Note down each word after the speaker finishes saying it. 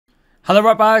Hello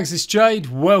right bags, it's Jade.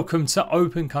 Welcome to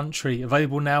Open Country,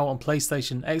 available now on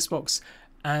PlayStation, Xbox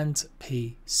and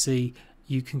PC.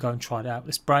 You can go and try it out.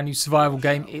 This brand new survival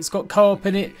game. It's got co-op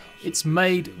in it. It's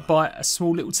made by a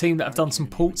small little team that have done some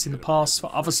ports in the past for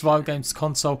other survival games to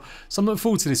console. So I'm looking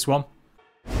forward to this one.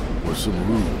 With some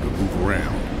room to move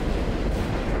around.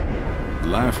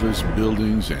 Lifeless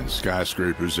buildings and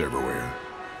skyscrapers everywhere.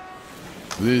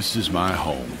 This is my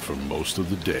home for most of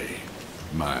the day.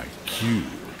 My cube.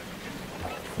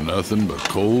 Nothing but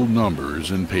cold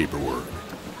numbers and paperwork.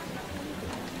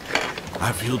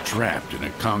 I feel trapped in a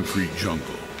concrete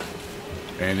jungle,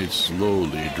 and it's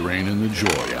slowly draining the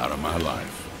joy out of my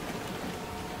life.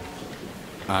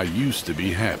 I used to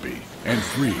be happy and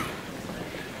free.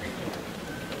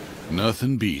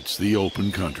 Nothing beats the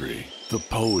open country, the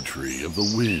poetry of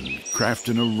the wind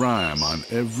crafting a rhyme on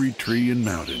every tree and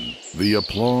mountain, the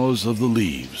applause of the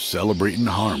leaves celebrating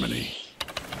harmony.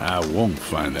 I won't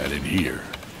find that in here.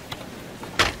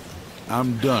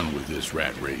 I'm done with this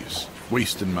rat race,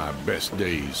 wasting my best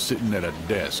days sitting at a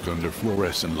desk under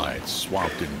fluorescent lights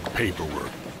swapped in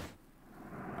paperwork.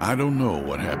 I don't know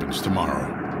what happens tomorrow,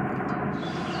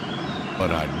 but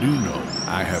I do know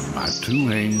I have my two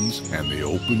hands and the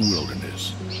open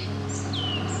wilderness.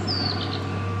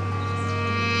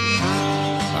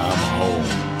 I'm home,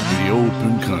 the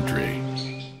open country.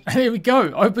 Here we go,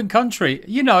 Open Country.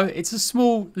 You know, it's a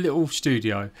small little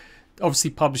studio.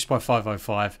 Obviously published by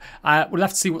 505. We'll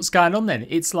have to see what's going on then.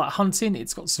 It's like hunting,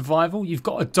 it's got survival. You've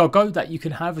got a doggo that you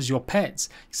can have as your pet.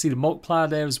 You see the multiplayer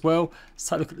there as well. Let's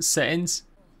take a look at the settings.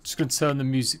 Just going to turn the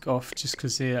music off just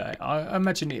because here I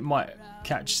imagine it might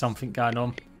catch something going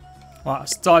on. Right,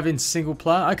 let's dive into single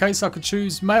player. Okay, so I could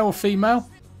choose male or female.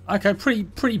 Okay,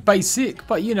 pretty basic,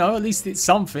 but you know, at least it's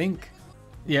something.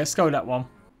 Yeah, let's go with that one.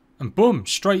 And boom,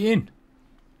 straight in.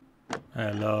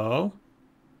 Hello.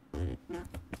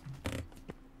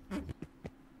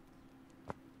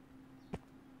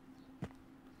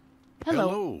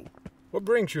 Hello. What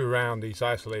brings you around these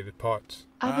isolated parts?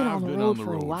 I've been on the road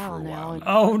for a while now.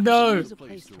 Oh no!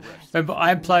 Remember,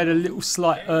 I played a little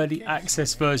slight early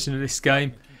access version of this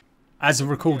game. As a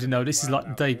recording though, this is like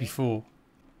the day before.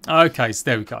 Okay, so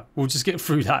there we go. We'll just get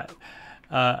through that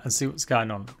and see what's going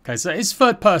on. Okay, so it's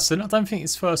third person. I don't think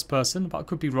it's first person, but I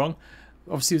could be wrong.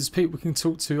 Obviously, there's people we can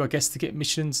talk to, I guess, to get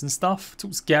missions and stuff.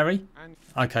 Talk to Gary.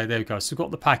 Okay, there we go. So we've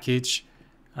got the package,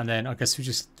 and then I guess we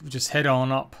just head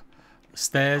on up the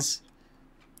stairs.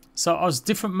 So I was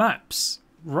different maps.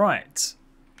 Right.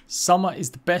 Summer is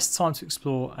the best time to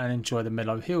explore and enjoy the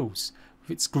mellow hills.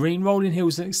 With its green rolling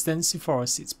hills and extensive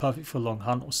forests, it's perfect for a long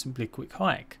hunt or simply a quick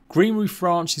hike. Green Roof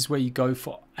Ranch is where you go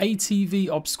for ATV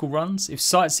obstacle runs. If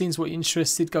sightseeing is what you're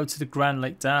interested, go to the Grand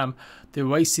Lake Dam, the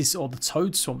Oasis or the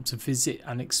Toad Swamp to visit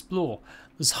and explore.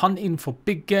 There's hunting for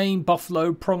big game,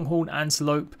 buffalo, pronghorn,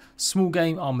 antelope, small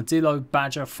game, armadillo,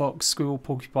 badger, fox, squirrel,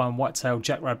 porcupine, whitetail,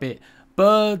 jackrabbit,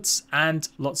 birds, and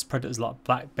lots of predators like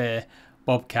black bear,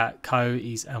 bobcat,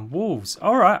 coyotes, and wolves.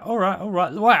 Alright.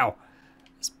 Wow.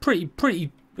 It's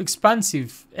pretty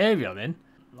expansive area then.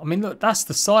 I mean, look, that's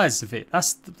the size of it.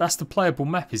 That's the playable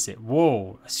map, is it?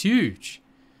 Whoa, that's huge.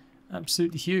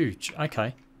 Absolutely huge.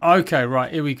 Okay,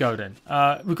 right, here we go then.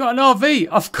 We've got an RV.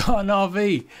 I've got an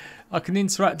RV. I can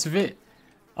interact with it.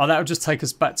 Oh, that'll just take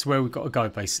us back to where we've got to go,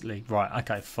 basically. Right,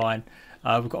 okay, fine.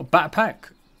 We've got a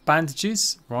backpack,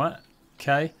 bandages, right,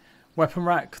 okay. Weapon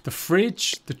rack, the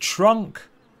fridge, the trunk.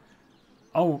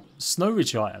 Oh,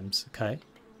 Snowridge items, okay.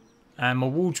 And my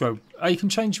wardrobe. Oh, you can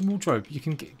change your wardrobe. You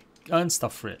can earn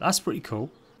stuff for it. That's pretty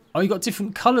cool. Oh, you got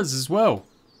different colours as well.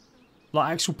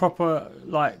 Like actual proper,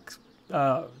 like,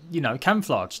 you know,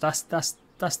 camouflage.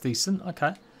 That's decent.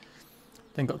 Okay.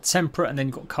 Then got temperate and then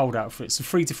you've got cold outfit. So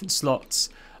 3 different slots.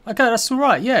 Okay, that's all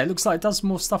right. Yeah, it looks like it does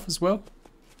more stuff as well.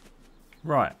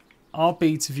 Right.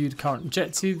 RB to view the current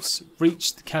objectives.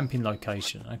 Reach the camping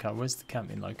location. Okay, where's the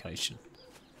camping location?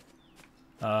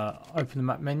 Open the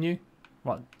map menu.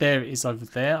 Right, there it is over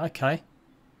there. Okay.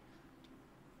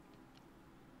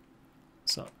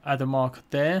 So add a marker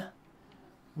there.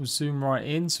 We'll zoom right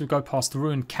in. So we'll go past the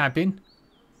ruined cabin.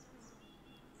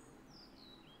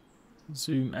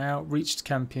 Zoom out. Reach the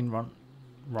camping run.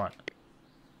 Right.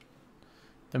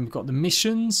 Then we've got the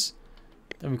missions.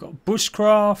 Then we've got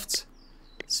bushcraft.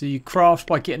 So you craft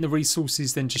by getting the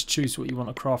resources, then just choose what you want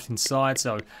to craft inside.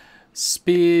 So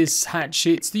spears,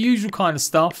 hatchets, the usual kind of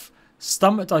stuff.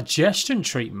 Stomach digestion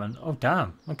treatment. Oh,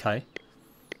 damn. Okay.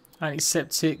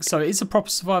 Antiseptic. So it is a proper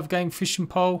survival game. Fishing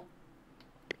pole.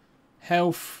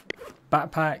 Health.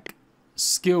 Backpack.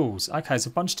 Skills. Okay, it's a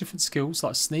bunch of different skills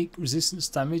like sneak, resistance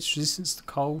damage, resistance to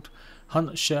cold,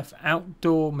 hunt chef,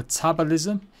 outdoor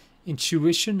metabolism,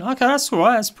 Intuition. Okay, that's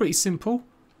alright. That's pretty simple.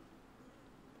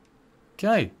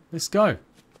 Okay, let's go.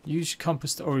 Use your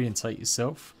compass to orientate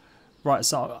yourself. Right,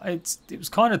 so it was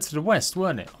kind of to the west,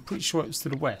 weren't it? I'm pretty sure it was to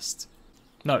the west.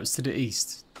 No, it's to the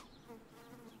east.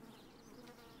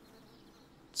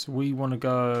 So we want to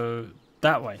go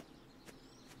that way.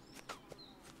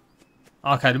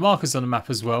 Okay, the marker's on the map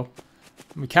as well.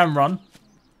 We can run.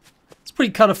 It's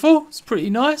pretty colourful. It's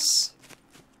pretty nice.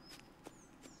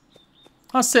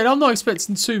 I said, I'm not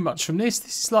expecting too much from this.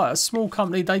 This is like a small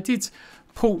company. They did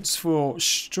ports for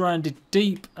Stranded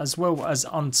Deep as well as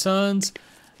Unturned.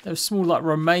 They're a small, like,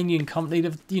 Romanian company.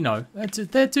 They've, you know,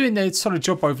 they're doing their sort of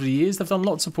job over the years. They've done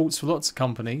lots of ports for lots of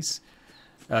companies,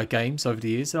 games over the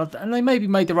years. And they maybe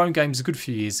made their own games a good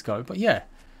few years ago. But yeah,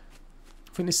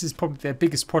 I think this is probably their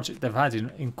biggest project they've had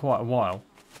in quite a while.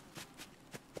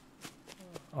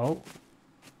 Oh.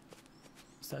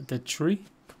 Is that a dead tree?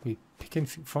 Can we pick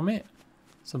anything from it?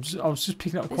 So I was just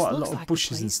picking up quite a lot of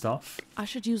bushes and stuff. I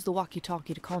should use the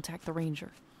walkie-talkie to contact the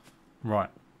ranger. Right.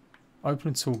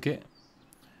 Open toolkit.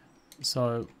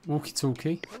 So,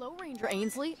 walkie-talkie. Hello, Ranger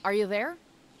Ainsley. Are you there?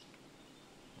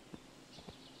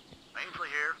 Ainsley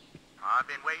here. I've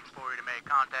been waiting for you to make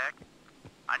contact.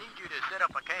 I need you to set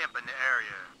up a camp in the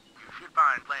area. You should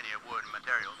find plenty of wood and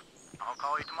materials. I'll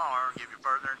call you tomorrow and give you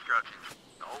further instructions.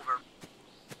 Over.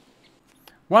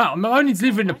 Wow, I'm only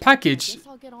delivering a package. I guess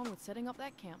I'll get on with setting up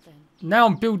that camp then. Now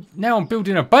I'm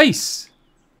building a base.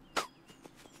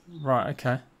 Right,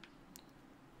 okay.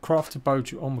 Craft a bow.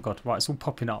 Oh my god, right, it's all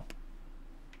popping up.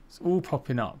 It's all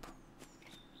popping up.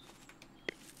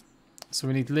 So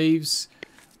we need leaves.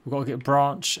 We've got to get a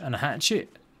branch and a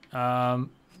hatchet.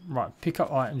 Right, pick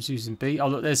up items using B. Oh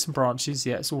look, there's some branches.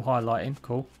 Yeah, it's all highlighting.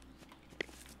 Cool.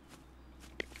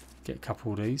 Get a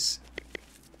couple of these.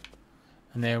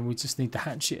 And then we just need the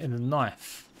hatchet and the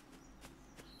knife.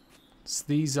 So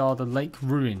these are the lake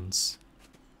ruins.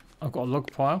 I've got a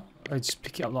log pile. I just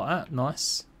pick it up like that.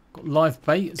 Nice. Got live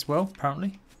bait as well,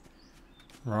 apparently.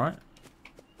 Right.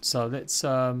 So let's,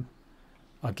 I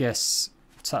guess,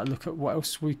 take a look at what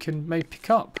else we can maybe pick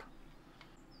up.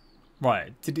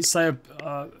 Right. Did it say,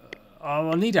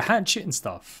 I need a hatchet and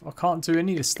stuff. I can't do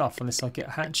any of this stuff unless I get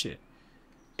a hatchet.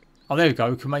 Oh, there we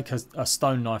go. We can make a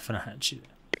stone knife and a hatchet.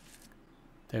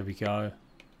 There we go.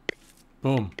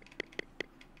 Boom.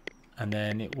 And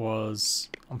then it was,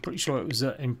 I'm pretty sure it was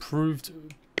an improved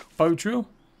bow drill.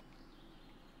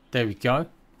 There we go.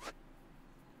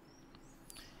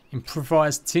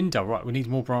 Improvised tinder. Right, we need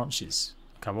more branches.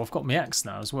 Okay, well I've got my axe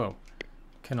now as well.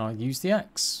 Can I use the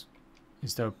axe?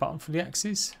 Is there a button for the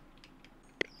axes?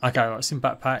 Okay, right, it's in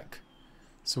backpack.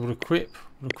 So we'll equip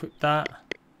that.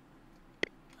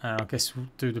 And I guess we'll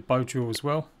do the bow drill as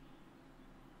well.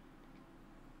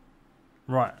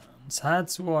 Right,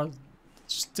 pads or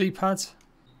just D-pad?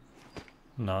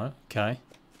 No, okay.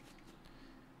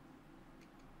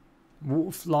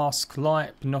 Water flask,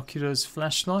 light, binoculars,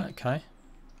 flashlight, okay.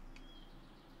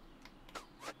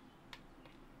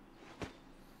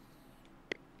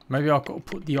 Maybe I've got to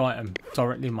put the item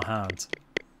directly in my hand.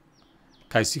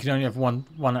 Okay, so you can only have one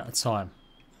at a time.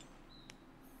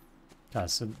 Okay,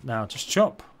 so now just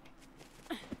chop.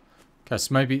 Okay,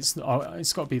 so maybe it's got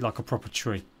to be like a proper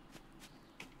tree.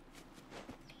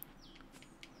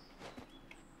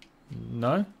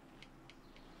 No?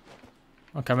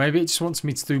 Okay, maybe it just wants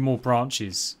me to do more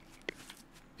branches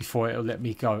before it'll let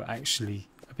me go actually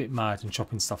a bit mad and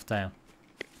chopping stuff down.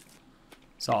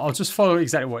 So I'll just follow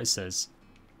exactly what it says.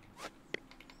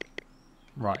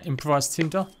 Right, improvised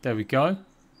tinder. There we go.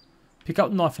 Pick up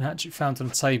the knife and hatchet found on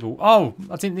the table. Oh,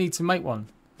 I didn't need to make one.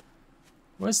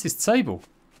 Where's this table?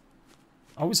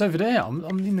 Oh, it's over there. I'm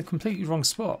in the completely wrong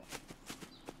spot.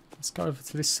 Let's go over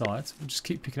to this side. We'll just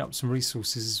keep picking up some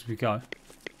resources as we go.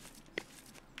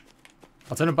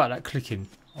 I don't know about that clicking.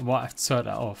 I might have to turn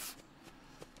that off.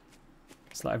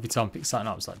 It's like every time I pick something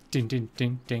up, it's like ding, ding,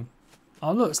 ding, ding.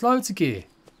 Oh, look, it's loads of gear.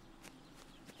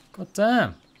 God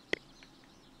damn.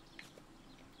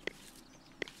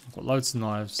 I've got loads of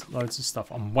knives, loads of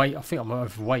stuff. I think I'm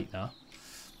overweight now.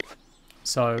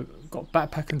 So, I've got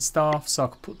backpack and stuff, so I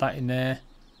can put that in there.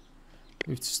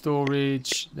 Move to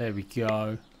storage. There we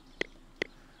go.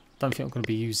 Don't think I'm going to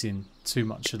be using too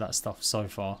much of that stuff so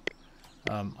far.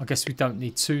 I guess we don't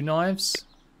need 2 knives.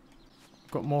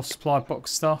 Got more supply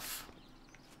box stuff.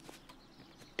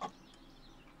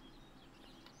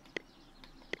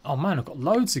 Oh man, I've got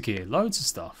loads of gear, loads of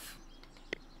stuff.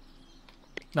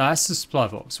 No, that's the supply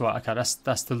box, right? Okay,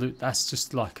 that's the loot. That's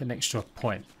just like an extra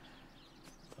point.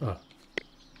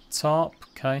 Tarp,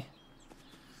 okay.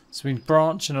 So we need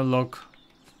branch and a log.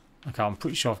 Okay, I'm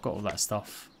pretty sure I've got all that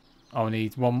stuff. I'll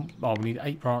need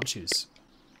 8 branches.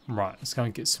 Right, let's go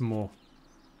and get some more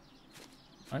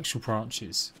actual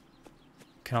branches.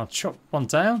 Can I chop one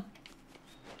down?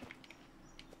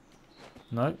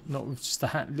 No, not with just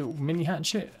a little mini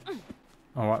hatchet.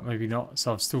 Alright, maybe not.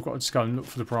 So I've still got to just go and look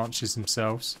for the branches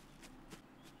themselves.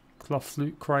 Cloth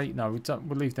loot crate. No,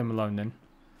 we'll leave them alone then.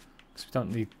 Because we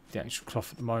don't need the actual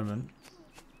cloth at the moment.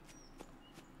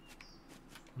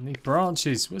 I need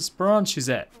branches. Where's branches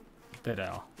at? There they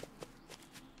are.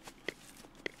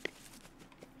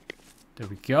 There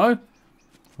we go.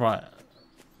 Right.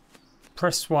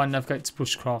 Press Y, navigate to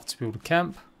bushcraft to build a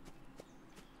camp.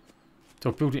 Do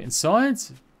I build it inside?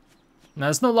 Now,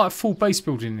 it's not like full base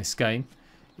building in this game.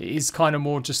 It is kind of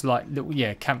more just like little,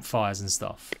 yeah, campfires and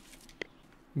stuff.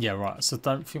 Yeah, right. So I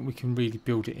don't think we can really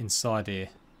build it inside here.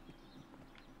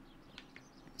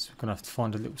 So we're going to have to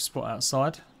find a little spot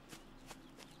outside.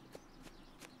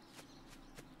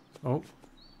 Oh.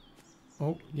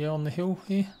 Oh, yeah, on the hill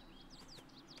here.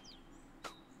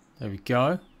 There we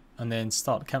go. And then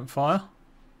start the campfire.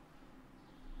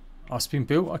 Oh, it's been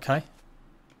built. Okay.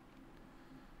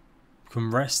 We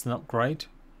can rest and upgrade.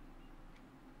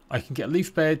 I can get a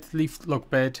leaf bed, leaf log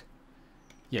bed.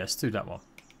 Yeah, let's do that one.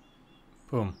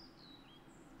 Boom.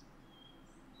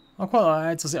 I quite like how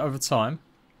it does it over time.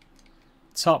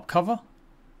 Tarp cover.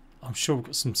 I'm sure we've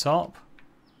got some tarp.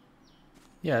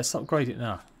 Yeah, let's upgrade it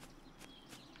now.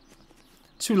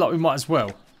 Too like we might as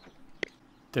well.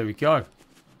 There we go.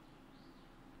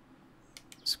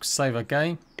 Let's save our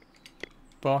game.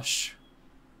 Bosh.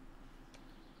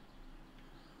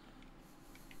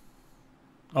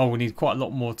 Oh, we need quite a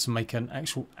lot more to make an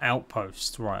actual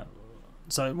outpost. Right.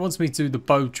 So it wants me to do the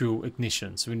bow drill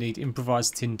ignition. So we need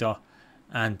improvised tinder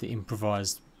and the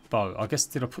improvised bow. I guess,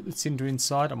 did I put the tinder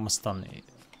inside? I must have done it.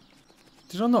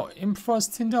 Did I not?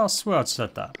 Improvised tinder? I swear I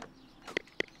said that.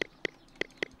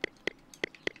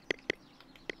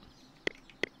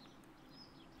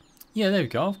 Yeah, there we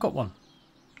go. I've got one.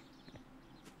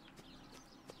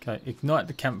 Okay, ignite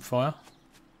the campfire.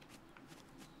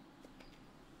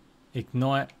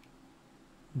 Ignite.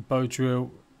 Bow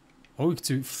drill. Oh, we can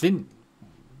do flint.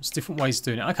 There's different ways of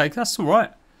doing it. Okay, that's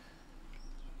alright.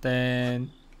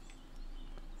 Then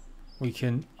we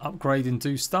can upgrade and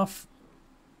do stuff.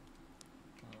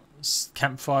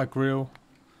 Campfire grill.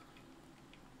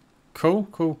 Cool,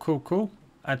 cool, cool, cool.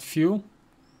 Add fuel.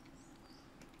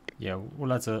 Yeah,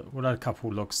 we'll add a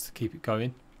couple logs to keep it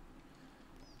going.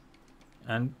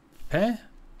 And prepare.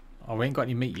 Oh, we ain't got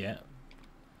any meat yet.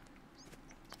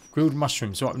 Grilled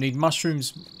mushrooms. Right, we need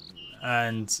mushrooms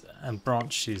and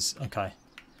branches. Okay.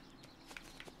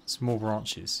 Some more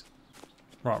branches.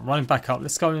 Right, running back up.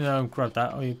 Let's go and grab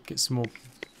that. I'll get some more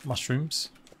mushrooms.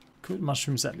 Cook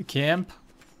mushrooms at the camp.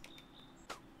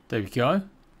 There we go.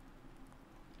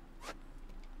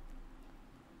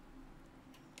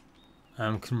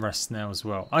 And we can rest now as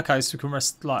well. Okay, so we can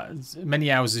rest like as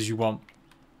many hours as you want.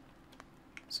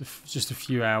 So just a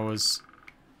few hours.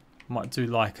 Might do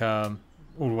like all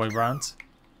the way around.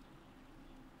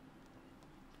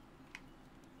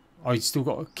 Oh, you still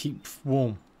got to keep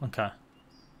warm. Okay.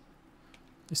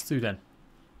 Let's do then.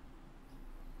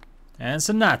 And it's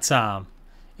a night time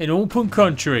in open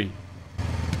country.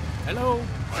 Hello,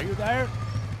 are you there?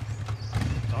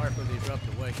 Sorry for the abrupt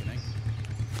awakening.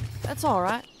 That's all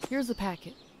right. Here's the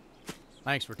packet.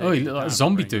 Thanks for taking Oh, you look like a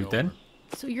zombie dude then.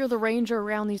 So you're the ranger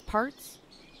around these parts?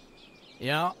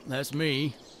 Yeah, that's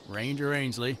me, Ranger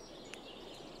Ainsley.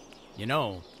 You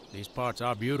know, these parts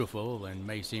are beautiful and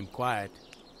may seem quiet,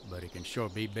 but it can sure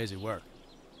be busy work.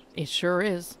 It sure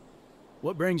is.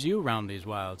 What brings you around these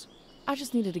wilds? I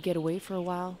just needed to get away for a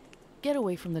while. Get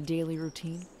away from the daily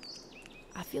routine.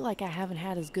 I feel like I haven't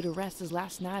had as good a rest as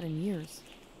last night in years.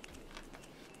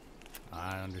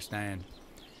 I understand.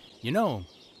 You know,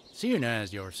 seeing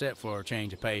as you're set for a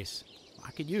change of pace,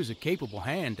 I could use a capable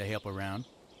hand to help around.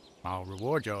 I'll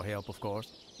reward your help, of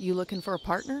course. You looking for a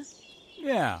partner?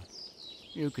 Yeah,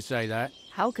 you could say that.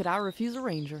 How could I refuse a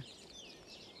ranger?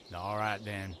 All right,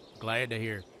 then. Glad to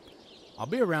hear. I'll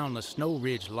be around the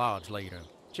Snowridge Lodge later.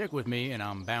 Check with me, and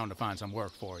I'm bound to find some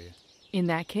work for you. In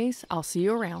that case, I'll see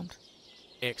you around.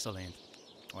 Excellent.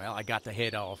 Well, I got to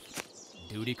head off.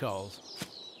 Duty calls.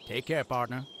 Take care,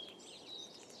 partner.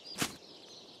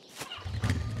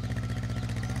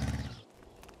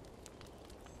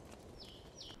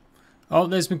 Oh,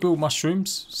 there's my grilled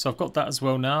mushrooms. So I've got that as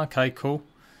well now. Okay, cool.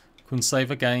 Couldn't save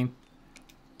again.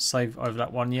 Save over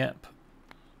that one, yep.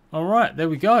 Alright, there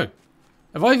we go.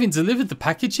 Have I even delivered the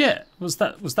package yet? Was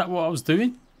that what I was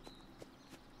doing?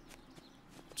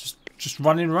 Just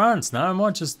running around now, am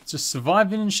I? Just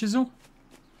surviving and shizzle?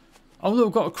 Oh look,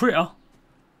 we've got a critter.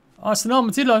 Oh, it's an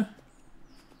armadillo.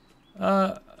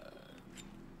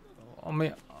 I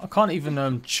mean, I can't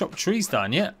even chop trees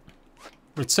down yet.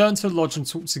 Return to the lodge and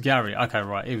talk to Gary. Okay,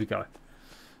 right, here we go.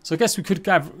 So I guess we could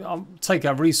take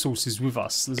our resources with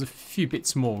us. There's a few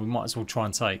bits more we might as well try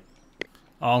and take.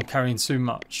 Oh, I'm carrying too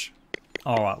much.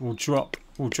 Alright, we'll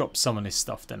drop some of this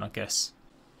stuff then, I guess.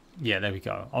 Yeah, there we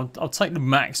go. I'll take the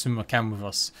maximum I can with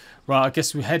us. Right, I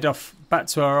guess we head off back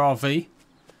to our RV.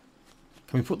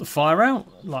 Can we put the fire out?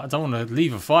 Like, I don't want to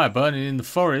leave a fire burning in the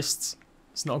forest.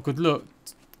 It's not a good look.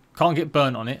 Can't get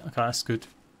burnt on it. Okay, that's good.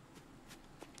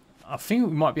 I think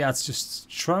we might be able to just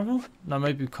travel. No,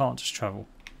 maybe we can't just travel.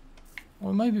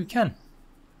 Or maybe we can.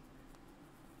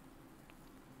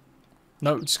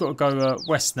 No, we've just got to go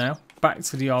west now. Back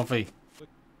to the RV.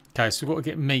 Okay, so we've got to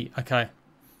get meat. Okay.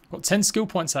 Got 10 skill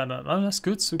points out of that. Oh, that's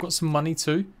good. So we've got some money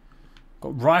too.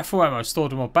 Got rifle ammo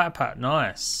stored in my backpack.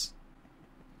 Nice.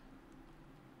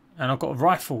 And I've got a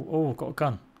rifle. Oh, I've got a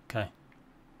gun. Okay.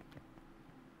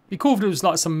 Be cool if there was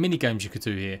like some mini games you could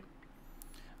do here.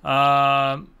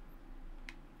 I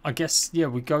guess, yeah,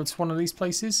 we go to one of these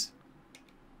places.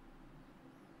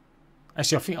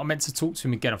 Actually, I think I meant to talk to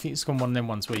him again. I think it's gone one of them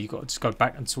ones where you got to just go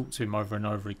back and talk to him over and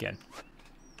over again.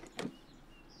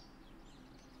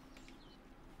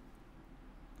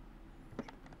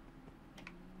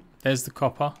 There's the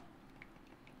copper.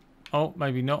 Oh,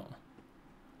 maybe not.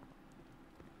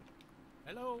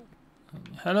 Hello.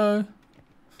 Hello.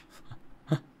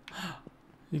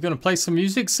 You gonna play some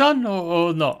music, son,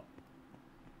 or not?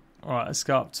 Alright, let's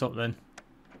go up top then.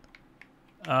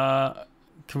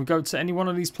 Can we go to any one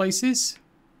of these places?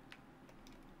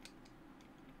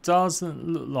 Doesn't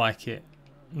look like it.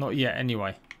 Not yet,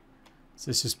 anyway. So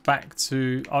it's just back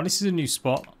to... Oh, this is a new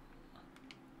spot.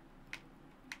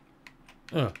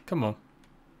 Oh, come on.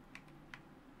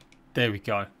 There we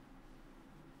go.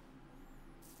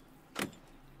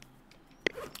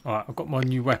 Alright, I've got my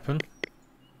new weapon.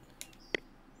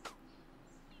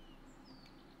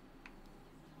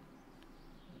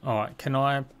 Alright, can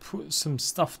I put some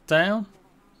stuff down?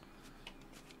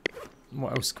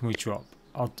 What else can we drop?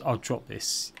 I'll drop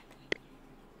this.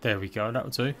 There we go,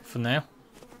 that'll do for now.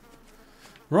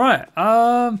 Right,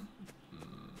 I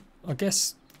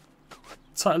guess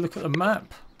take a look at the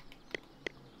map.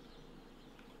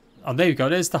 Oh, there we go,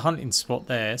 there's the hunting spot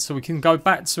there. So we can go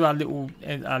back to our little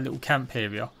camp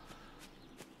area.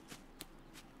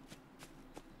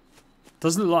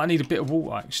 Doesn't look like I need a bit of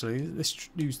water actually. Let's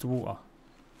use the water.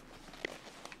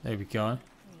 There we go.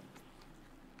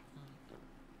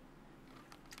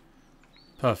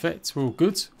 Perfect. We're all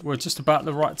good. We're just about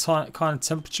the right kind of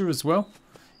temperature as well.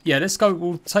 Yeah, let's go.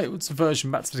 We'll take the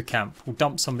diversion back to the camp. We'll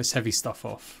dump some of this heavy stuff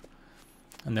off.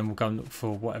 And then we'll go and look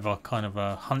for whatever kind of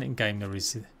a hunting game there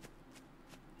is.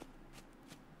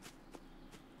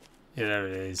 Yeah, there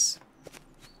it is.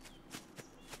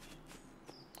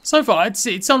 So far, it's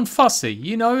unfussy.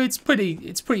 You know, it's pretty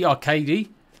arcadey.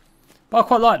 But I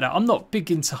quite like that. I'm not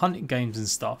big into hunting games and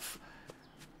stuff.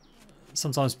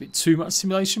 Sometimes a bit too much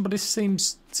simulation, but this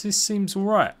seems all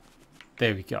right.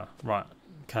 There we go. Right.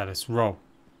 Okay, let's roll.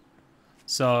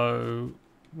 So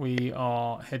we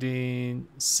are heading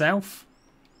south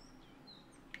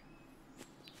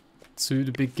to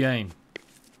the big game.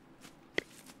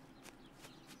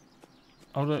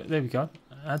 Oh, there we go.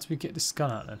 How do we get this gun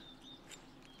out then?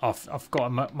 I've got.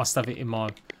 I must have it in my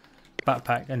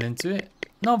backpack and then do it.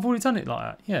 No, I've already done it like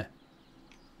that. Yeah.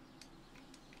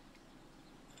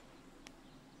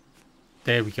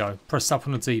 There we go. Press up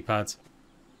on the D-pad.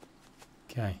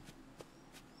 Okay.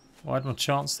 Well, I had my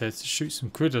chance there to shoot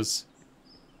some critters.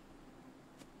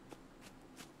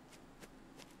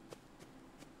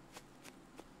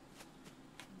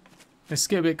 Let's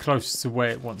get a bit closer to where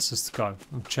it wants us to go.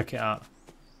 We'll check it out.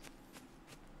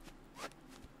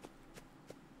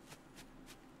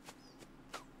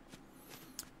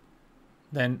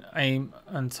 Then aim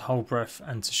and hold breath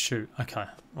and to shoot. Okay,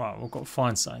 right, we've got to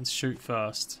find something to shoot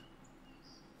first.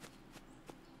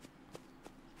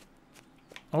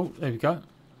 Oh, there we go.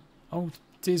 Oh,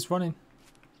 deer's running.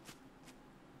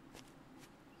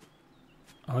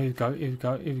 Oh, here we go, here we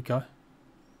go, here we go.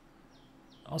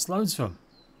 Oh, there's loads of them.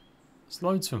 There's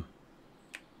loads of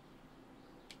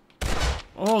them.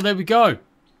 Oh, there we go.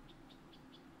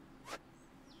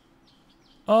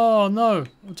 Oh, no.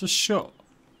 I just shot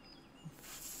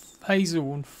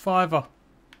Hazel and Fiver.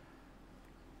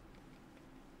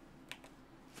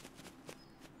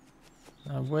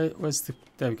 Where's the...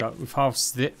 There we go. We've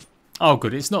harvested it. Oh,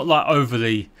 good. It's not like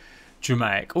overly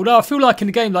dramatic. Although I feel like in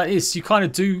a game like this, you kind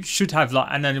of should have like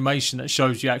an animation that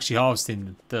shows you actually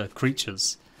harvesting the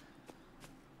creatures.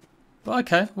 But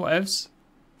okay, whatevs.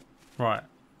 Right.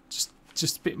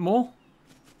 Just a bit more.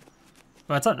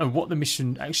 I don't know what the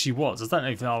mission actually was. I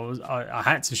don't know if I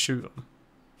had to shoot them.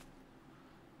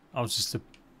 I was just a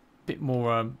bit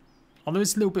more... oh, there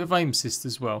is a little bit of aim assist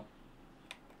as well.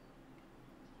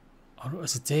 Oh, look,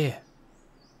 there's a deer.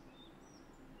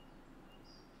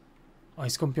 Oh,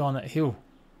 he's gone behind that hill.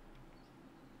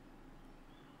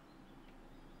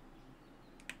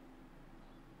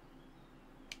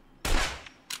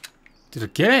 Did I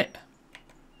get it?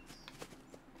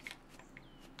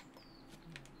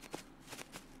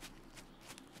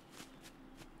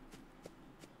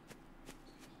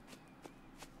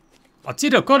 I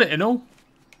did, I got it and all.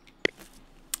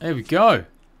 There we go.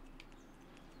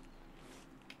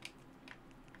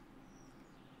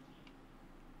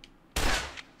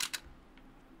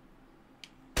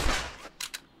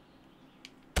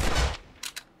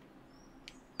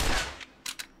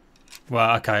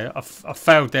 Well, okay, I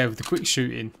failed there with the quick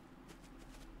shooting.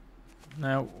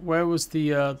 Now, where was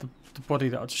the body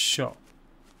that I just shot?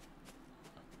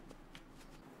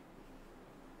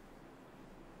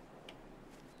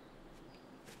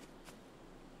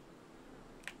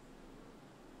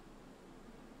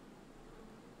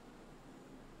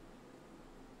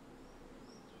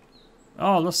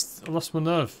 Oh, I lost my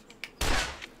nerve.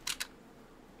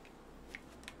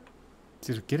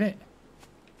 Did I get it?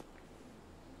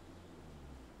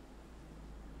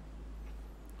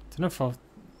 Don't know if I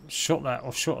shot that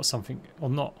or shot at something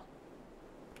or not.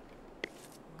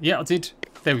 Yeah, I did.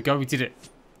 There we go, we did it.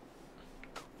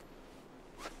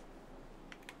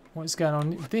 What is going on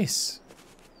with this?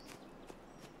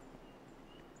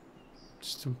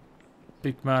 Just a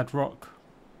big mad rock.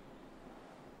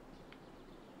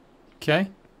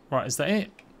 Okay, right, is that it?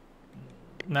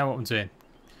 Now what I'm doing?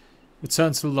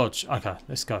 Return to the lodge. Okay,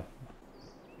 let's go.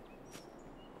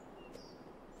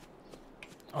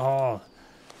 Oh,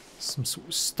 some sort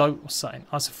of stoat or something.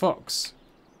 Oh, it's a fox.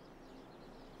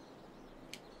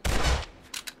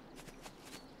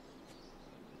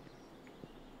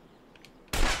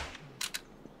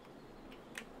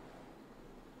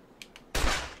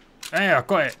 Hey, I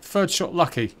got it. Third shot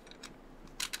lucky.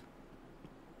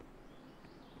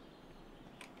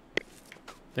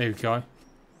 There we go.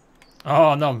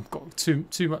 Oh no, I've got too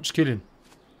much killing.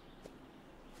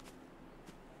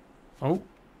 Oh,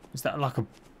 is that like a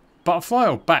butterfly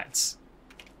or bats?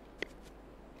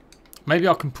 Maybe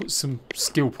I can put some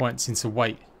skill points into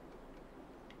weight.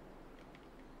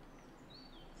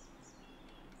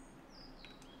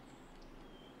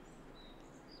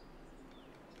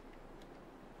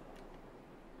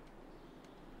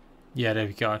 Yeah, there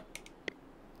we go.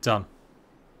 Done.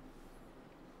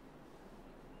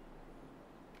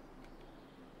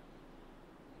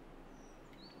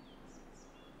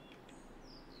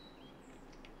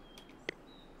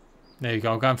 There you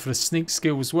go, I'm going for the sneak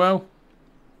skill as well.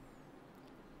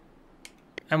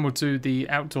 And we'll do the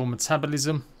outdoor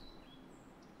metabolism.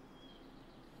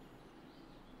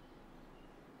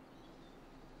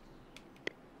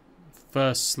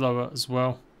 First slower as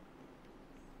well.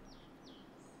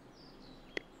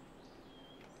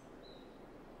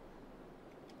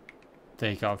 There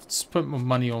you go, I've just put my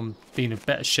money on being a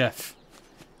better chef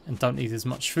and don't need as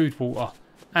much food, water,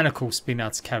 and of course being able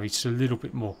to carry just a little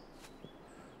bit more.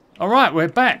 Alright, we're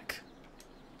back.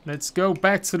 Let's go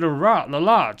back to the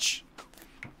lodge.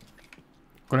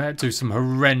 Gonna have to do some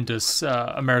horrendous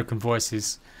American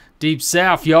voices. Deep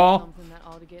South, y'all. Something that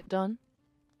ought to get done.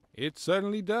 It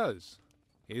certainly does.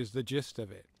 Here's the gist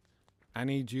of it. I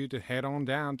need you to head on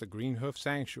down to Greenhoof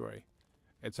Sanctuary.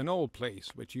 It's an old place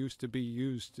which used to be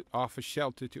used to offer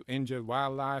shelter to injured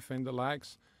wildlife and the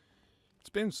likes. It's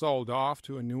been sold off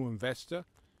to a new investor,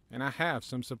 and I have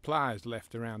some supplies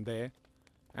left around there.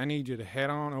 I need you to head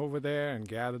on over there and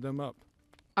gather them up.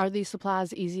 Are these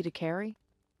supplies easy to carry?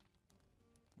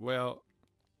 Well,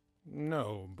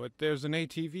 no, but there's an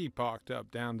ATV parked up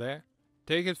down there.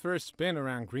 Take it for a spin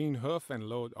around Greenhoof and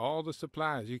load all the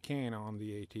supplies you can on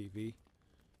the ATV.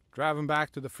 Drive them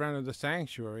back to the front of the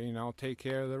sanctuary and I'll take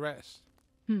care of the rest.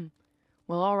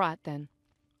 Well, all right then.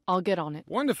 I'll get on it.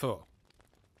 Wonderful.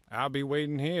 I'll be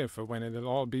waiting here for when it'll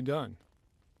all be done.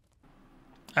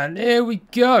 And here we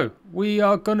go. We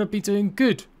are going to be doing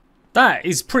good. That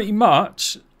is pretty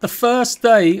much the first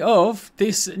day of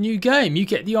this new game. You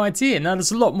get the idea. Now,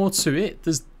 there's a lot more to it.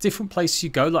 There's different places you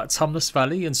go, like Tumnus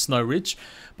Valley and Snowridge.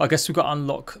 But I guess we've got to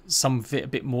unlock some of it a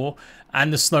bit more.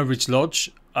 And the Snowridge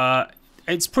Lodge.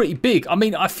 It's pretty big. I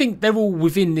mean, I think they're all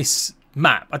within this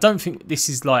map. I don't think this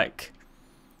is like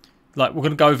we're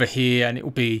going to go over here and it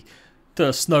will be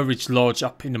the Snowridge Lodge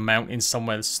up in the mountains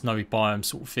somewhere, the snowy biome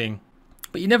sort of thing.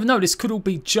 But you never know, this could all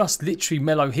be just literally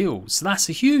mellow hills. So that's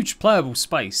a huge playable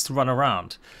space to run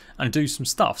around and do some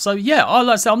stuff. So yeah, I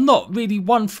like to say I'm not really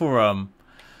one for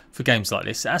games like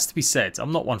this. It has to be said,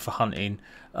 I'm not one for hunting.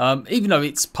 Even though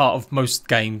it's part of most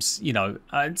games, you know,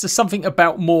 it's just something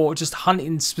about more just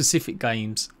hunting specific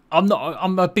games.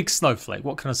 I'm a big snowflake.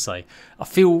 What can I say? I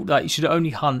feel like you should only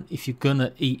hunt if you're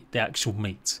gonna eat the actual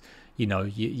meat. You know,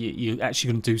 you're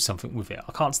actually going to do something with it.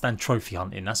 I can't stand trophy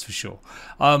hunting, that's for sure.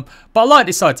 But I like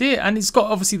this idea, and it's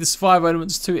got obviously the survival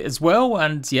elements to it as well.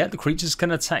 And yeah, the creatures can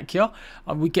attack you.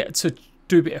 We get to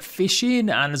do a bit of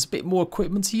fishing, and there's a bit more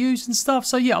equipment to use and stuff.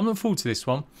 So yeah, I'm looking forward to this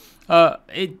one.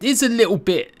 It is a little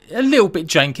bit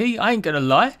janky. I ain't gonna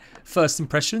lie. First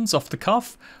impressions off the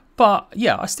cuff, but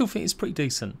yeah, I still think it's pretty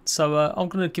decent. So I'm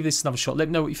gonna give this another shot. Let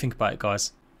me know what you think about it,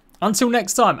 guys. Until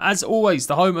next time, as always,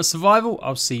 the home of survival,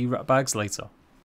 I'll see you ratbags later.